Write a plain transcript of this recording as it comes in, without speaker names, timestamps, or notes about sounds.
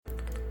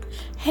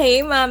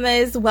Hey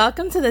mamas,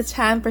 welcome to the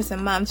Time for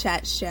Some Mom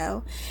Chat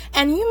show.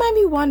 And you might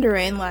be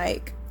wondering,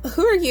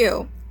 who are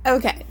you?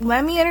 Okay,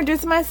 let me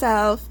introduce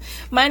myself.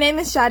 My name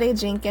is Sade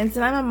Jenkins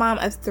and I'm a mom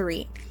of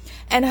 3.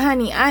 And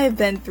honey, I have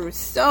been through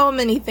so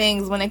many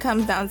things when it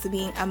comes down to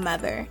being a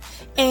mother.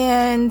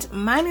 And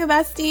my new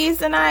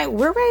besties and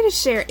we're ready to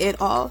share it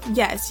all.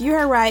 Yes, you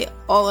heard right,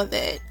 all of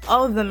it.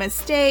 All of the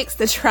mistakes,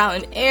 the trial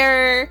and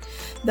error,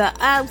 the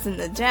ups and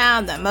the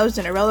downs, the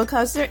emotional roller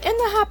coaster, and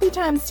the happy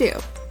times too.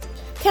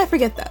 Can't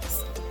forget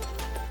those.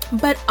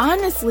 But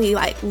honestly,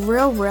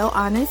 real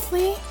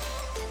honestly,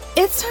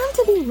 it's time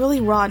to be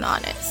really raw and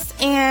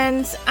honest.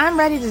 And I'm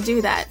ready to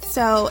do that.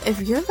 So if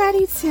you're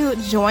ready to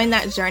join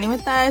that journey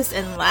with us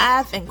and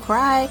laugh and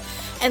cry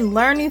and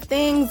learn new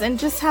things and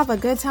just have a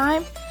good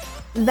time,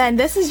 then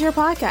this is your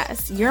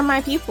podcast. You're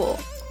my people.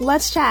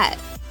 Let's chat.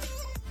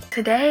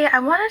 Today, I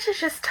wanted to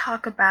just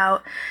talk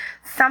about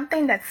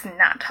something that's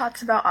not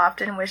talked about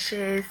often, which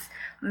is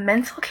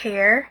mental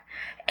care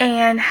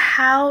and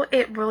how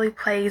it really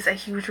plays a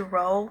huge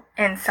role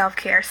in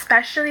self-care,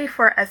 especially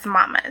for us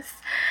mamas,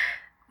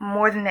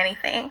 more than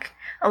anything.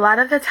 A lot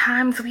of the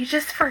times we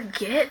just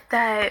forget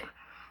that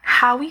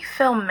how we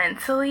feel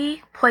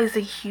mentally plays a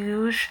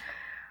huge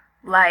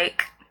way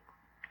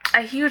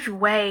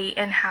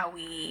in how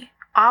we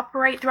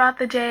operate throughout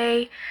the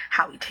day,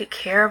 how we take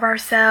care of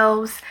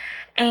ourselves,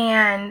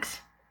 and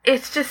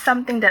it's just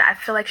something that I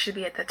feel like should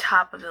be at the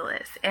top of the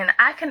list. And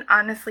I can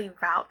honestly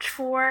vouch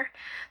for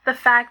the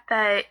fact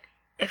that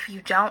if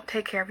you don't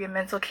take care of your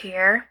mental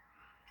care,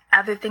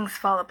 other things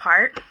fall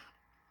apart.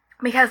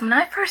 Because when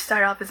I first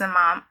started off as a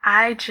mom,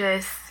 I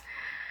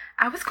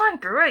was going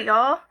through it,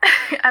 y'all.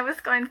 I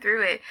was going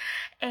through it.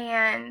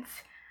 And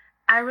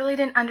I really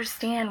didn't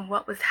understand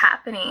what was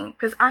happening.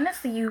 Because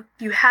honestly,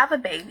 you have a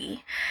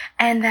baby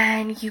and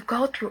then you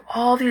go through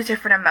all these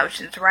different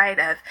emotions, right?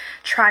 Of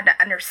trying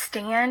to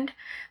understand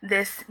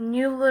this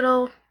new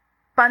little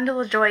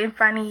bundle of joy in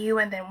front of you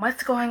and then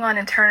what's going on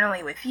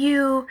internally with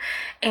you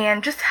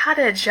and just how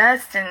to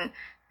adjust and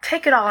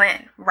take it all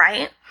in,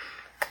 right?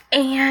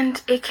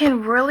 And it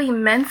can really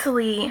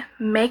mentally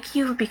make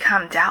you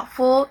become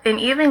doubtful and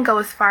even go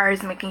as far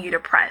as making you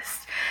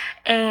depressed.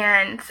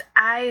 And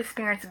I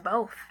experienced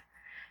both.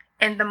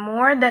 And the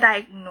more that I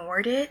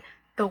ignored it,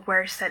 the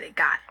worse that it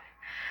got.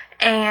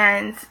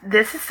 And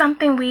this is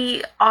something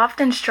we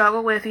often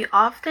struggle with. We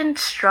often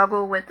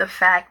struggle with the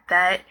fact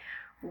that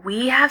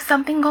we have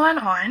something going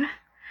on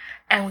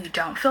and we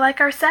don't feel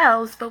like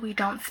ourselves, but we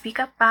don't speak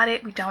up about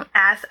it. We don't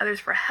ask others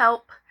for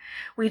help.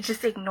 We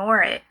just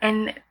ignore it.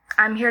 And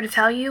I'm here to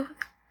tell you,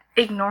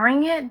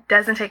 ignoring it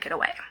doesn't take it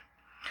away.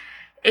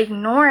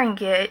 Ignoring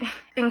it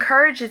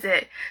encourages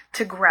it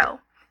to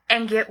grow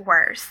and get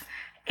worse.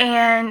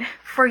 And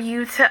for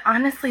you to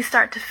honestly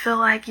start to feel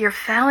like you're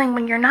failing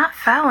when you're not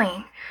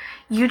failing.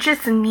 You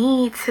just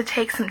need to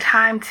take some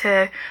time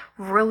to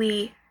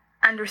really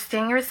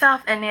understand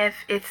yourself. And if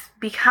it's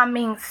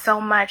becoming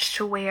so much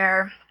to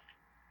where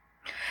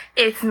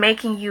it's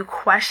making you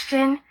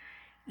question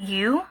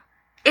you,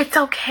 it's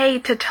okay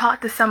to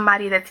talk to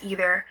somebody that's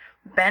either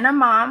been a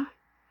mom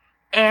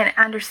and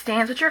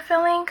understands what you're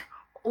feeling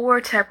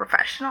or to a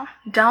professional.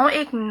 Don't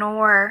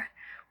ignore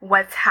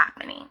what's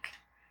happening.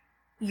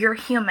 You're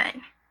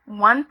human.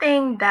 One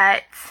thing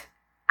that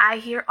I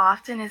hear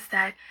often is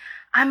that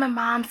I'm a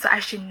mom, so I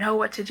should know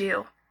what to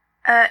do.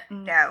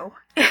 No.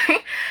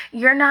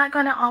 You're not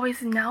going to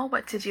always know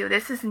what to do.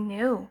 This is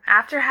new.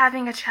 After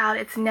having a child,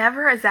 it's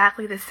never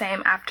exactly the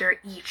same after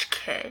each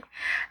kid.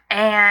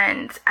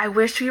 And I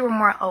wish we were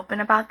more open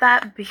about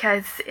that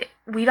because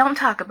we don't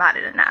talk about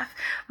it enough.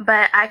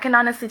 But I can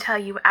honestly tell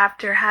you,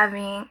 after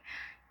having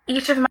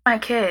each of my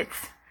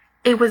kids,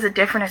 it was a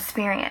different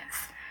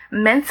experience.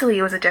 Mentally,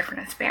 it was a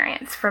different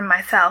experience for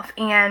myself.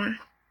 And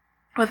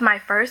with my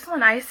first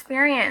one, I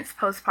experienced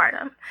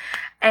postpartum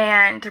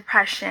and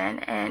depression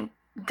and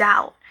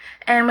doubt.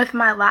 And with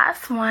my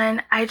last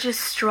one, I just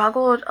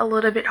struggled a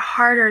little bit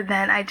harder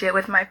than I did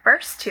with my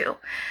first 2.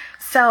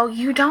 So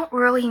you don't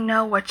really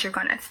know what you're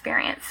going to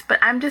experience. But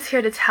I'm just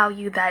here to tell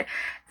you that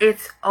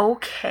it's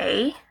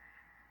okay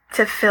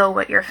to feel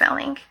what you're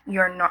feeling.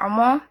 You're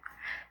normal.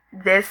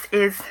 This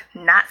is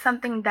not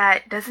something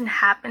that doesn't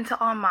happen to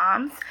all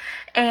moms.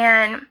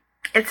 And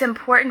it's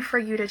important for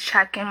you to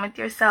check in with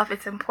yourself.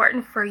 It's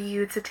important for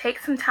you to take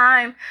some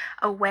time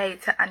away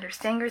to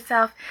understand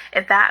yourself.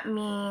 If that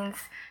means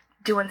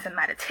doing some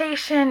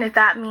meditation, if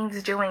that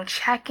means doing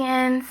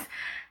check-ins,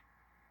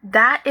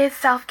 that is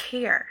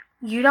self-care.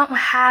 You don't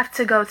have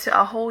to go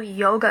to a whole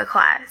yoga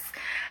class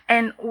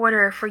in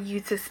order for you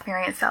to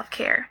experience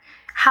self-care.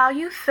 How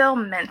you feel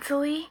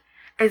mentally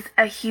is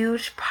a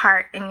huge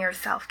part in your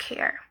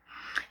self-care.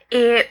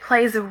 It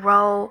plays a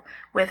role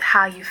with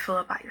how you feel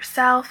about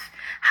yourself,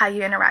 how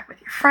you interact with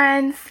your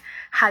friends,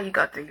 how you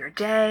go through your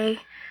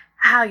day,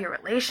 how your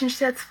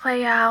relationships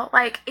play out.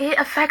 It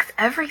affects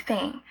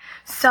everything.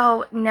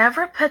 So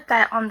never put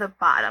that on the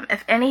bottom.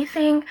 If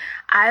anything,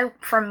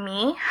 for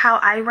me, how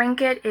I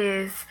rank it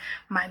is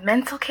my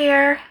mental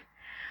care,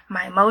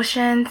 my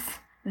emotions,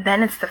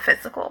 then it's the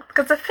physical.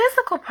 Because the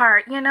physical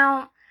part,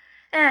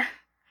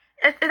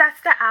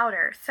 that's the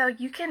outer. So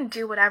you can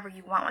do whatever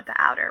you want with the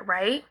outer,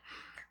 right?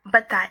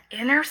 But that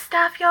inner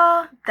stuff,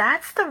 y'all,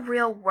 that's the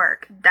real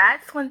work.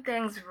 That's when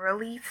things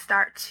really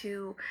start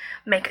to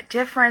make a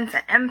difference,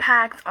 an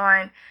impact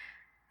on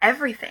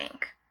everything.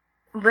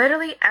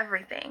 Literally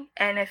everything.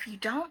 And if you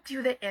don't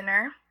do the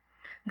inner,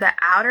 the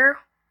outer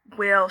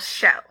will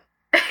show.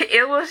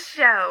 It will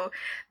show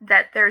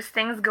that there's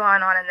things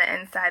going on the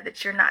inside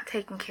that you're not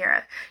taking care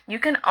of. You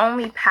can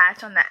only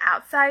patch on the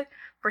outside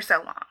for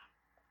so long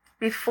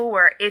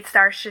before it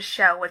starts to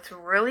show what's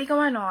really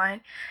going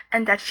on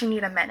and that you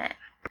need a minute.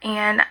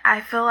 And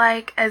I feel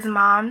like as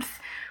moms,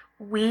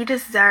 we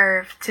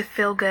deserve to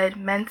feel good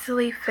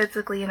mentally,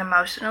 physically, and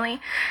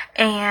emotionally.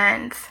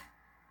 And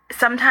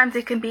sometimes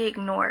it can be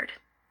ignored.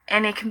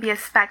 And it can be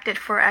expected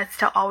for us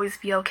to always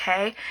be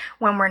okay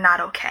when we're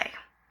not okay.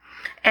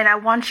 And I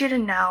want you to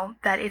know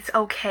that it's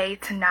okay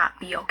to not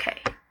be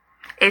okay.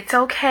 It's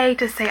okay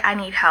to say I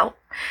need help.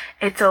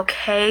 It's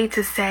okay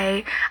to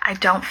say I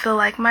don't feel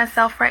like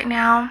myself right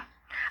now.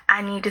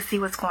 I need to see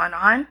what's going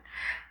on.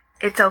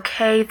 It's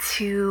okay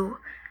to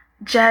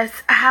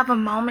just have a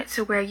moment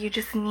to where you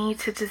just need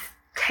to just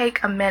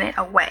take a minute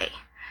away.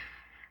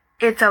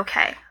 It's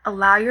okay.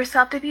 Allow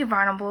yourself to be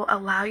vulnerable.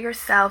 Allow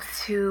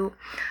yourself to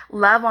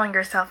love on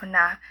yourself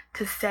enough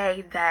to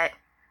say that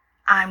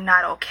I'm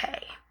not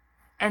okay.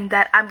 And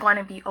that I'm going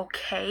to be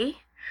okay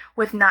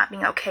with not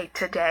being okay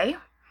today.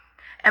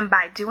 And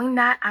by doing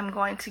that, I'm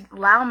going to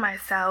allow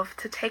myself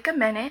to take a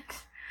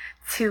minute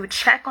to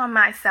check on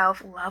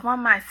myself, love on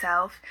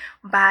myself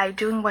by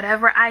doing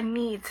whatever I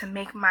need to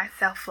make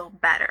myself feel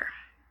better.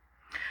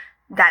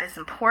 That is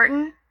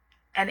important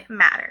and it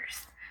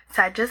matters.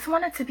 So I just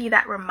wanted to be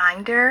that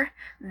reminder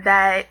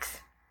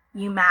that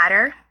you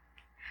matter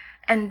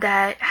and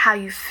that how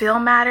you feel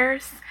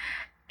matters,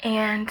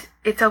 and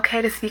it's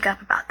okay to speak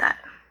up about that.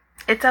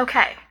 It's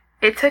okay.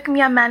 It took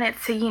me a minute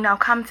to,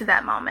 come to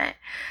that moment.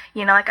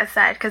 Like I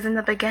said, because in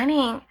the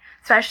beginning,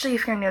 especially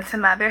if you're new to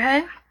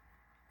motherhood,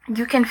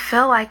 you can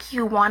feel like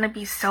you want to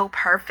be so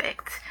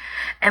perfect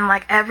and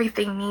like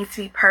everything needs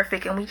to be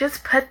perfect. And we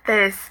just put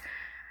this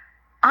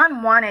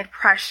unwanted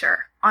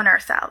pressure on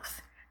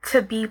ourselves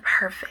to be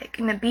perfect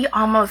and to be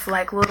almost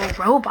like little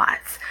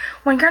robots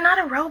when you're not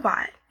a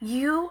robot.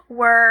 You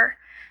were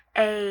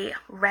a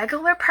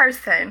regular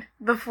person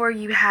before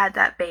you had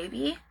that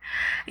baby.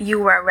 You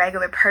were a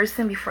regular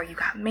person before you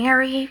got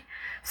married.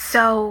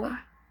 So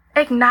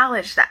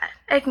acknowledge that.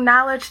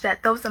 Acknowledge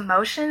that those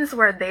emotions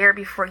were there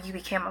before you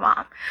became a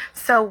mom.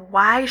 So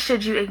why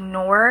should you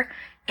ignore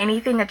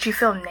anything that you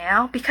feel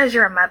now because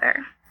you're a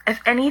mother? If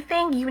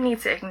anything, you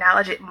need to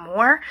acknowledge it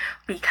more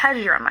because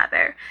you're a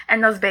mother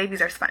and those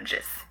babies are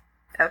sponges.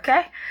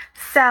 Okay?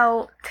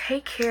 So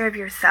take care of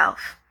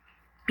yourself.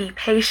 Be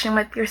patient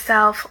with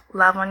yourself,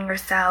 love on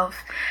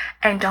yourself,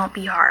 and don't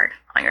be hard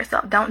on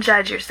yourself. Don't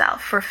judge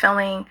yourself for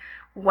feeling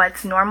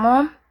what's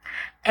normal,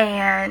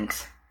 and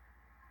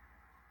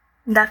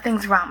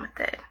nothing's wrong with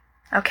it.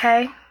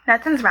 Okay?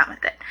 Nothing's wrong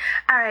with it.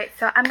 Alright,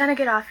 so I'm going to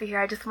get off of here.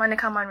 I just wanted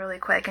to come on really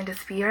quick and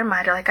just be a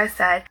reminder, like I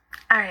said.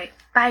 Alright,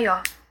 bye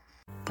y'all.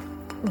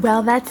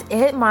 Well, that's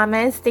it,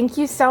 mamas. Thank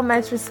you so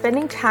much for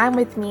spending time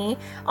with me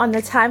on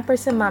the Time for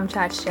Some Mom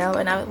Chat show,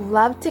 and I would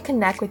love to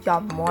connect with y'all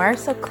more,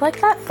 so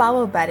click that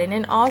follow button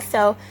and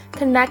also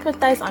connect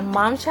with us on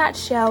Mom Chat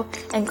Show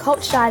and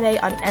Coach Sade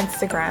on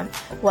Instagram.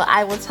 Well,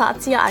 I will talk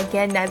to y'all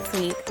again next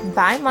week.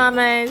 Bye,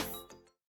 mamas.